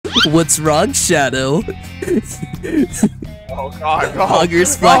What's wrong, Shadow? Oh God, no.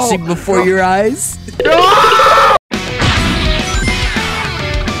 Hoggers flashing before your eyes? No!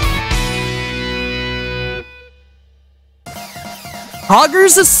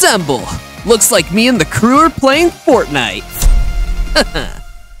 Hoggers assemble! Looks like me and the crew are playing Fortnite.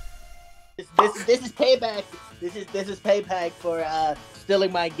 This is payback. This is payback for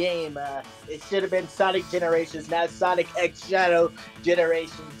stealing my game. It should have been Sonic Generations, not Sonic X Shadow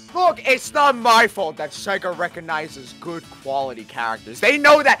Generations. Look, it's not my fault that Sega recognizes good quality characters. They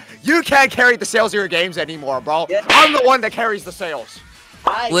know that you can't carry the sales of your games anymore, bro. Yeah. I'm the one that carries the sales.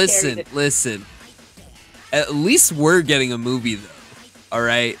 Listen. At least we're getting a movie, though. All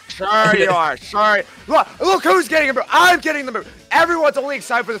right. Sure you are. Sure. Look who's getting a movie. I'm getting the movie. Everyone's only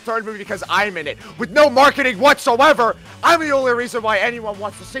excited for the third movie because I'm in it. With no marketing whatsoever, I'm the only reason why anyone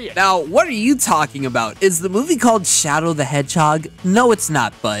wants to see it. Now, what are you talking about? Is the movie called Shadow the Hedgehog? No, it's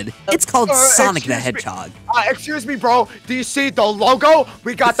not, bud. It's called Sonic the Hedgehog. Excuse me, bro. Do you see the logo?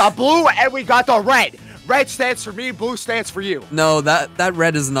 We got the blue and we got the red. Red stands for me, blue stands for you. No, that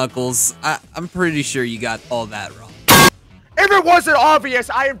red is Knuckles. I'm pretty sure you got all that wrong. If it wasn't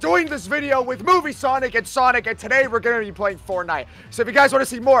obvious, I am doing this video with Movie Sonic, and today we're going to be playing Fortnite. So if you guys want to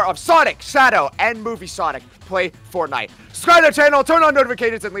see more of Sonic, Shadow, and Movie Sonic, play Fortnite. Subscribe to the channel, turn on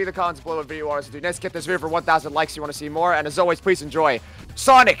notifications, and leave the comments below what video you want us to do next. Get this video for 1,000 likes if you want to see more. And as always, please enjoy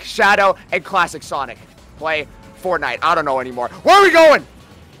Sonic, Shadow, and Classic Sonic. Play Fortnite. I don't know anymore. Where are we going?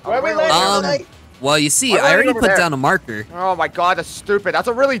 Where are we landing? Well, you see, I already put down a marker. Oh my God, that's stupid. That's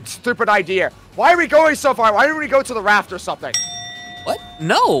a really stupid idea. Why are we going so far? Why didn't we go to the raft or something? What?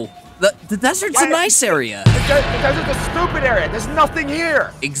 No. The desert's a nice area. The desert's a stupid area. There's nothing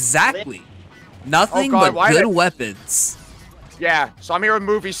here. Exactly. Nothing but good weapons. Yeah, so I'm here with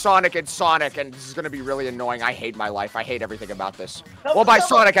Movie Sonic, and this is going to be really annoying. I hate my life. I hate everything about this. Well, by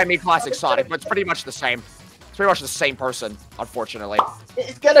Sonic, I mean Classic Sonic, but it's pretty much the same. It's pretty much the same person, unfortunately.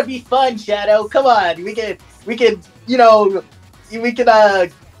 It's gonna be fun, Shadow. Come on, we can, you know, we can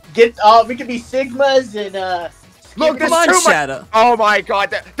be Sigmas and Look, come on, Shadow. Oh my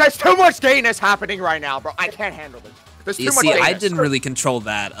God, there's too much gayness happening right now, bro. I can't handle this. There's too much gayness. I didn't really control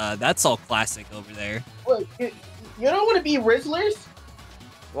that. That's all classic over there. What, you don't want to be Rizzlers?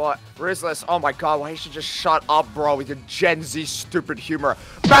 What? Rizzlers? Oh my God, why you should just shut up, bro, with your Gen Z stupid humor.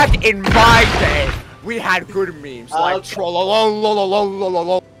 Back in my day, we had good memes like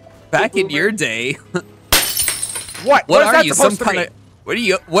trollololololololol. Back in your day. What? What are you, some kind of?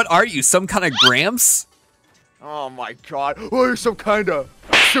 What are you, some kind of Gramps? Oh my God! What are some kind of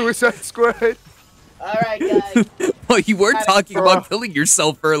Suicide Squad? All right, guys. Well, you were talking about killing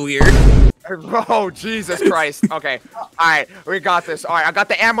yourself earlier. Oh, Jesus Christ. Okay. All right, we got this. All right, I got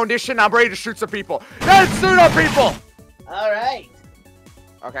the ammunition. I'm ready to shoot some people. Let's shoot up people. All right.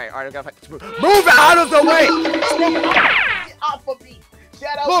 Okay, all right, I gotta move out of the way! Get off of me!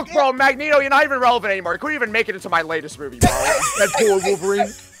 Shadow, look, bro, Magneto, you're not even relevant anymore. You couldn't even make it into my latest movie, bro. Deadpool,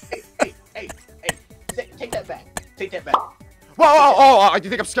 Wolverine. Hey, take that back. Take that back. Whoa, you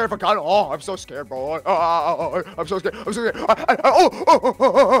think I'm scared of a gun? Oh, I'm so scared, bro. I'm so scared. I'm so scared.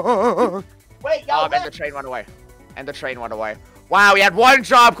 Wait, y'all. And the train went away. Wow, we had one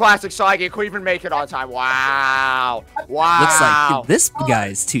job, Classic Sonic. You couldn't even make it on time. Wow. Looks like this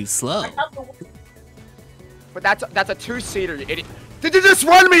guy's too slow. But that's a two-seater, you idiot. Did you just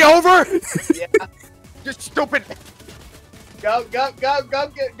run me over? Yeah. You stupid. Go get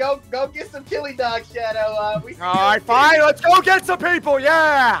some killing dog, Shadow. All right, fine. Let's go get some people.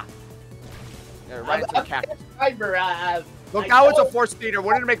 Yeah. Right into the cactus. Look, that was a four-seater.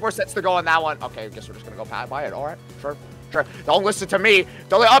 Wouldn't it make more sense to go on that one? Okay, I guess we're just gonna go by it. All right, sure. Don't listen to me.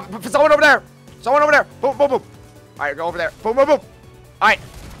 Don't. Someone over there. Boom, boom, boom. All right, go over there. Boom, boom, boom. All right.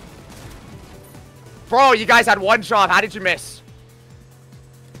 Bro, you guys had one job. How did you miss?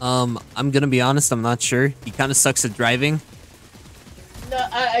 I'm gonna be honest. I'm not sure. He kind of sucks at driving. No,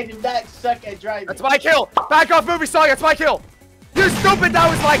 I do not suck at driving. That's my kill. Back off, Movie Sonic. That's my kill. You stupid. That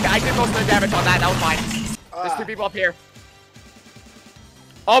was like that. I did most of the damage on that. That was mine. There's two people up here.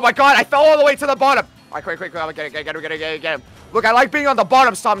 Oh my God, I fell all the way to the bottom. All right, quick. Get him. Look, I like being on the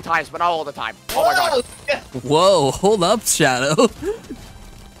bottom sometimes, but not all the time. Oh my God. Whoa, hold up, Shadow.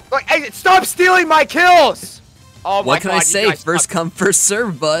 Look, hey, stop stealing my kills. Oh my God. What can I say? First come, first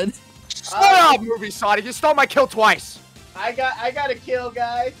serve, bud. Shut up, Movie Sonic. You stole my kill twice. I got a kill,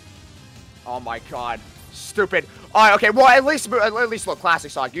 guys. Oh my God. Stupid. All right, okay. Well, at least look, Classic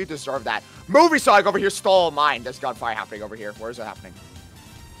Sonic, you deserve that. Movie Sonic over here stole mine. There's gunfire happening over here. Where is it happening?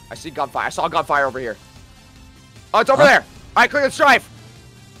 I see gunfire. I saw gunfire over here. Oh, it's over there. All right, clear the strife.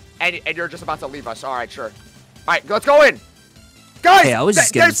 And you're just about to leave us. All right, sure. All right, let's go in. Guys, Hey, I was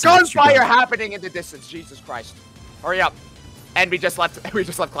just getting there's some extra gunfire dough. happening in the distance. Jesus Christ. Hurry up. And we just left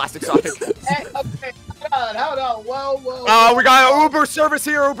Classic Sonic. Hey, okay, hold on. Whoa. Oh, we got an Uber service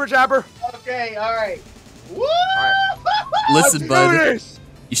here, Uber Jabber. Okay, all right. Woo! Listen, Let's do bud. this.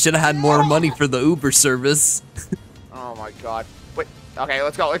 You should have had more money for the Uber service. Oh my god. Wait. Okay,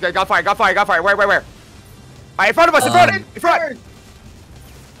 let's go. Okay, got fire. Where? Alright, in front of us, in front. In front.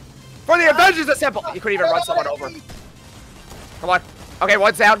 For the Avengers Assemble. You couldn't even run someone over. Come on. Okay,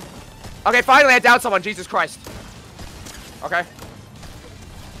 one's down. Okay, finally I downed someone. Jesus Christ. Okay.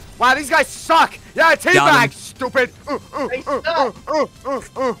 Wow, these guys suck. Yeah, teabag, stupid. You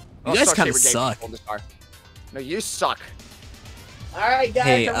guys kind of suck. No, you suck. All right, guys.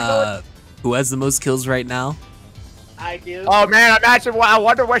 Hey, who has the most kills right now? I do. Oh man, I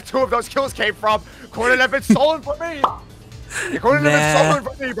wonder where 2 of those kills came from. Couldn't have been stolen from me. You couldn't have been stolen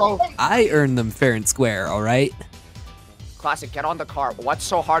from me, bro. I earned them fair and square, alright? Classic, get on the car. What's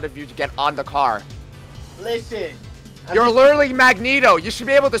so hard of you to get on the car? Listen. You're literally Magneto. You should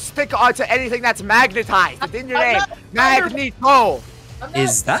be able to stick onto anything that's magnetized. It's in your name. Magneto.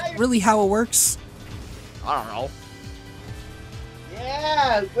 Is that really how it works? I don't know.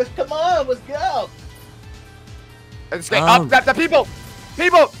 Yeah, come on, let's go. Let's get up, the people.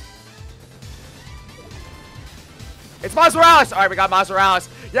 It's Miles Morales. All right, we got Miles Morales.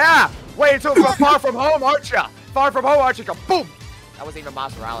 Yeah. Wait until far from home, aren't you? Far from home, aren't you? Go boom. That wasn't even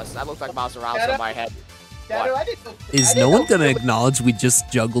Miles Morales. That looked like Miles Morales in my head. Shadow, Is no one gonna acknowledge we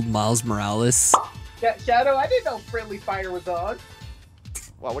just juggled Miles Morales? Shadow, I didn't know friendly fire was on.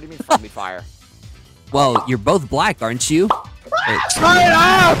 Well, what do you mean friendly fire? Well, you're both black, aren't you? Try it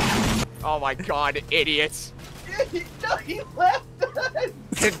out! Oh my god, idiots. No, he left us.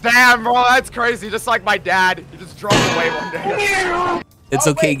 Damn, bro, that's crazy. Just like my dad. He just drove away one day. It's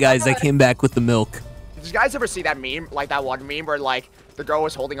okay, guys. I came back with the milk. Did you guys ever see that meme? Like that one meme where like the girl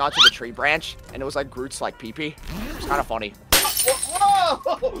was holding onto the tree branch and it was like Groot's like pee-pee? It was kind of funny.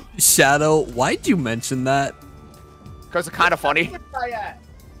 Whoa! Shadow, why'd you mention that? Because it's kind of funny.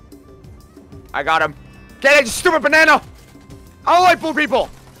 I got him. Get it, you stupid banana! I don't like blue people!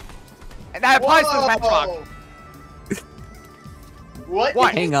 And that applies to the Hedgehog.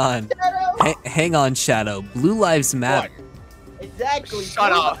 What? Hang on. Hang on, Shadow. Blue lives matter. What? Exactly.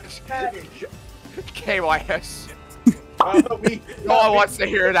 Shut up. KYS. No one wants to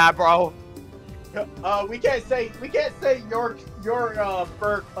hear that, bro. We can't say your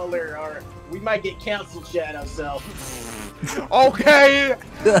fur color, or we might get canceled, Shadow. So. Okay.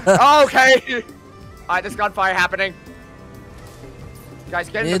 Okay. Alright, there's gunfire happening. You guys,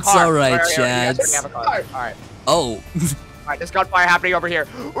 get in the car. It's alright, Chad. Alright. Oh. Alright, there's gunfire happening over here.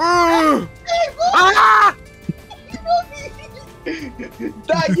 Ooh! Ah!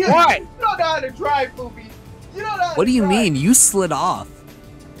 What? You don't know how to drive, movie. You don't know how What do you drive. mean? You slid off.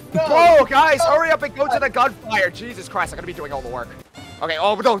 No. Bro, guys, hurry up and go to the gunfire. Jesus Christ, I'm gonna be doing all the work. Okay,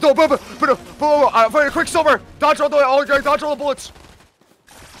 oh, no, Quicksilver, dodge all the bullets.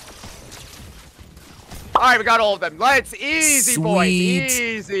 All right, we got all of them. Let's easy,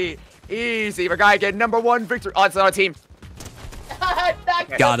 boys, easy. We gotta get #1 victory. Oh, it's on our team.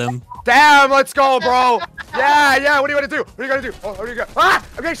 Got him. Damn, let's go, bro. Yeah. What are you gonna do? What are you gonna do? Oh, what are you gonna? Ah,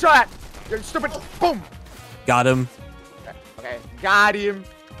 I'm getting shot at. You stupid. Boom. Got him. Okay, got him.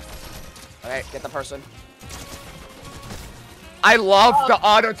 Okay, get the person. I love the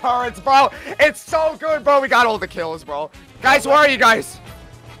auto turrets, bro. It's so good, bro. We got all the kills, bro. Guys, where are you guys?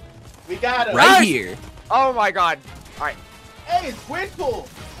 We got him. Right here. Oh my god. All right. Hey, it's Winpool.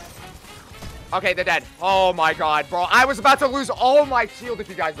 Okay, they're dead. Oh my god, bro. I was about to lose all my shield if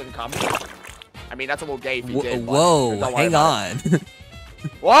you guys didn't come. I mean, that's a little gay if you did. Whoa, hang on.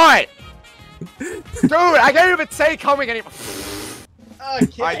 What? Dude, I can't even say coming anymore.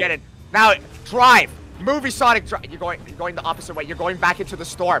 Okay. Alright, get it. Now, drive. Movie Sonic drive. You're going the opposite way. You're going back into the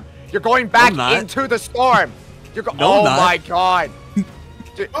storm. You're going back into the storm. You're going. No, oh my god.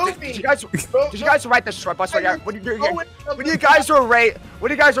 Did you guys write the short bus right here? When you guys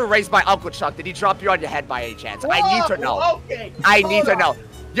were raised by Uncle Chuck, did he drop you on your head by any chance? I need to know. Okay. I need to know.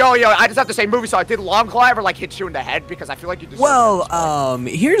 Yo, I just have to say, Movie Sonic, did Longclaw ever like hit you in the head? Because I feel like you deserve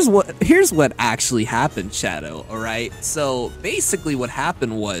here's what actually happened, Shadow. All right. So basically, what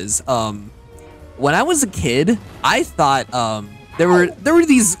happened was, when I was a kid, I thought there were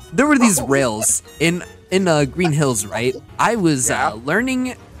these rails in Green Hills, right? I was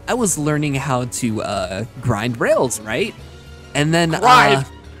learning how to grind rails, right? And then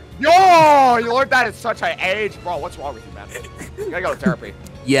Yo, you learned that at such an age, bro. What's wrong with you, man? You gotta go to therapy.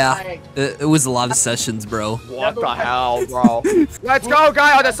 Yeah, it was a lot of sessions, bro. What the hell, bro? Let's go,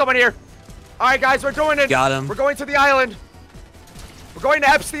 guy. Oh, there's someone here. All right, guys, we're doing it. Got him. We're going to the island. We're going to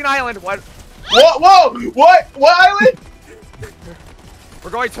Epstein Island. What? Whoa! What? What island? We're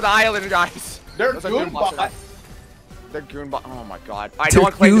going to the island, guys. They're goonbots. They're goonbots. Oh my god. Alright, no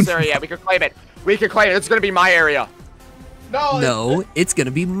one claimed this area yet. We can claim it. We can claim it. It's gonna be my area. No, it's gonna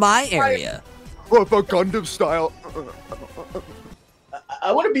be my area. What about Gundam style?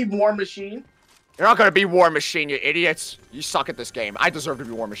 I want to be War Machine. You're not gonna be War Machine, you idiots. You suck at this game. I deserve to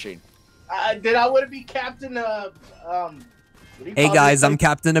be War Machine. Then I want to be Captain, Hey guys, I'm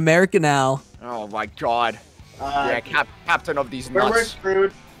Captain America now. Oh my god. Yeah, captain of these nuts. We're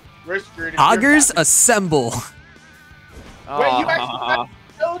screwed. We're screwed. Hoggers, assemble. Wait, you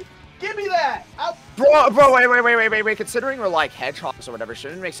actually give me that! Bro, wait. Considering we're like hedgehogs or whatever,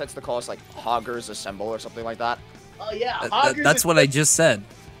 shouldn't it make sense to call us like Hoggers Assemble or something like that? Oh yeah, that's what I just said.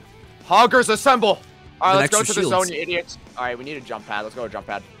 Hoggers Assemble! Alright, let's go to the shields. zone, you idiots. Alright, we need a jump pad. Let's go to jump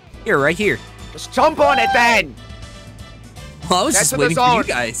pad. Here, right here. Just jump on it then! Well, I was just waiting for you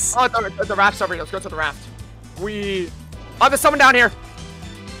guys. Oh, the raft's over here. Let's go to the raft. Oh, there's someone down here.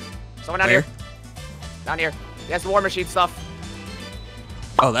 Someone down here. Down here. He has the War Machine stuff.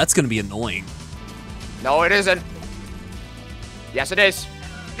 Oh, that's gonna be annoying. No, it isn't. Yes, it is.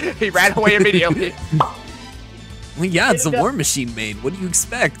 He ran away immediately. Well, yeah, it's a War Machine main. What do you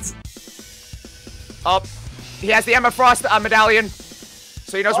expect? Oh, he has the Emma Frost medallion,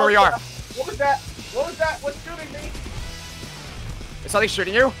 so he knows where we are. What was that? What was that? What's shooting me? Is something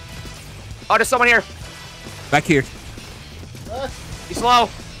shooting you? Oh, there's someone here. Back here. He's slow.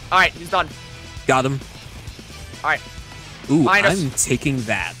 Alright, he's done. Got him. Alright. Ooh, Minus. I'm taking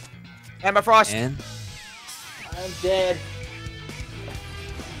that. Emma Frost. I'm dead.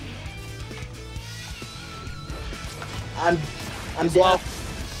 I'm slow. dead.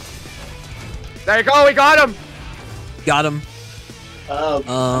 There you go, we got him. Got him. Oh,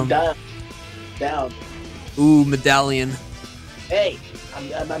 I'm down. Ooh, medallion. Hey,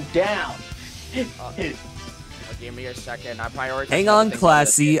 I'm down. Give me a second. I prioritize. Hang on,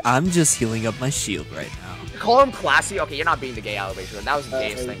 Classy. I'm just healing up my shield right now. Call him Classy? Okay, you're not being the gay elevation. That was the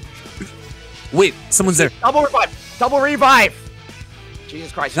gayest thing. Wait, someone's there. Double revive! Double revive!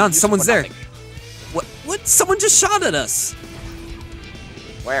 Jesus Christ. No, someone's there. What? Someone just shot at us.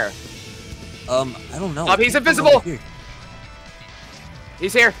 Where? I don't know. He's invisible!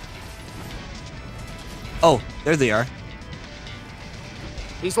 He's here. Oh, there they are.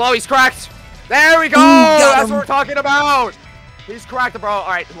 He's low, he's cracked. There we go! That's what we're talking about! He's cracked, bro.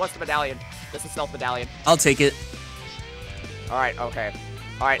 Alright, who wants the medallion? This is stealth medallion. I'll take it. Alright, okay.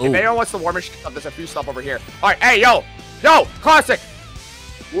 Alright, if anyone wants the War Machine stuff, there's a few stuff over here. Alright, hey, yo! Yo! Classic!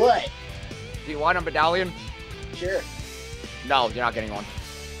 What? Do you want a medallion? Sure. No, you're not getting one.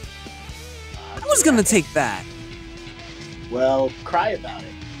 I was gonna take that. Well, cry about it.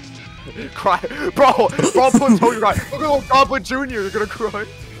 Cry. Bro, Platoon cry. Look at little Goblin Jr., you're gonna cry.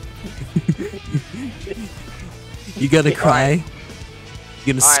 You gonna cry?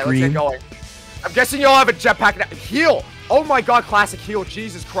 You gonna scream? Let's get going. I'm guessing you'll have a jetpack now. Heal! Oh my god, classic heal.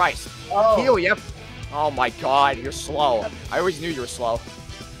 Jesus Christ. Oh. Heal, yep. Oh my god, you're slow. I always knew you were slow.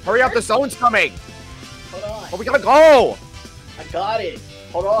 Hurry up, the zone's coming. Hold on. Oh, we gotta go. I got it.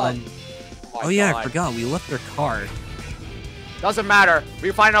 Hold on. Oh yeah, I forgot. We left our car. Doesn't matter. We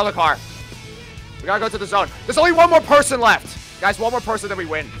can find another car. We gotta go to the zone. There's only one more person left. Guys, one more person, then we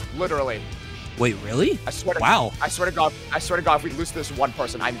win. Literally. Wait, really? I swear to wow. I swear to God, if we lose to this one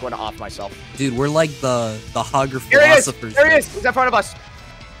person, I'm going to off myself. Dude, we're like the Hogger philosophers. There he is! He's in front of us.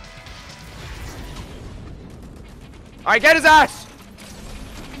 Alright, get his ass!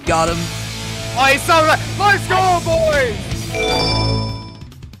 Got him. Oh, he's so good. Let's go, boys!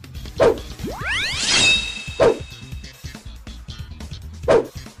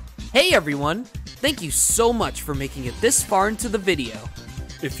 Hey everyone! Thank you so much for making it this far into the video.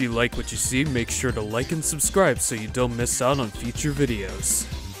 If you like what you see, make sure to like and subscribe so you don't miss out on future videos.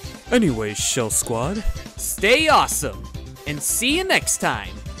 Anyways, Shell Squad. Stay awesome, and see you next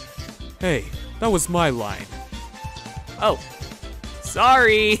time. Hey, that was my line. Oh,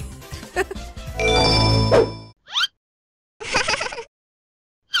 sorry.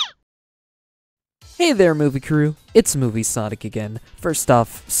 Hey there, movie crew. It's Movie Sonic again. First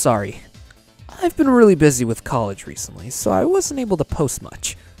off, sorry. I've been really busy with college recently, so I wasn't able to post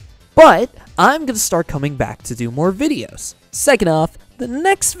much. But I'm gonna start coming back to do more videos. Second off, the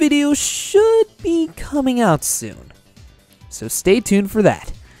next video should be coming out soon, so stay tuned for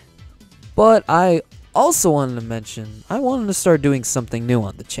that. But I also wanted to mention, I wanted to start doing something new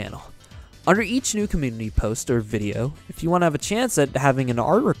on the channel. Under each new community post or video, if you want to have a chance at having an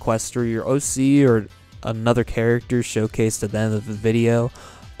art request or your OC or another character showcased at the end of the video,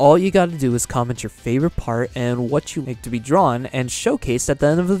 All you gotta do is comment your favorite part and what you like to be drawn and showcased at the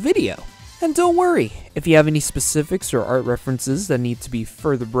end of the video. And don't worry, if you have any specifics or art references that need to be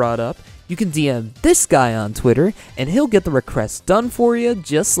further brought up, you can DM this guy on Twitter and he'll get the request done for you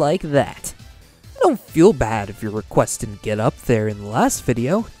just like that. Don't feel bad if your request didn't get up there in the last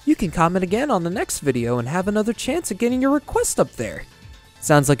video. You can comment again on the next video and have another chance at getting your request up there.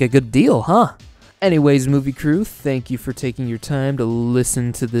 Sounds like a good deal, huh? Anyways, movie crew, thank you for taking your time to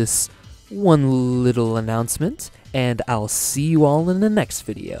listen to this one little announcement, and I'll see you all in the next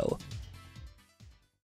video.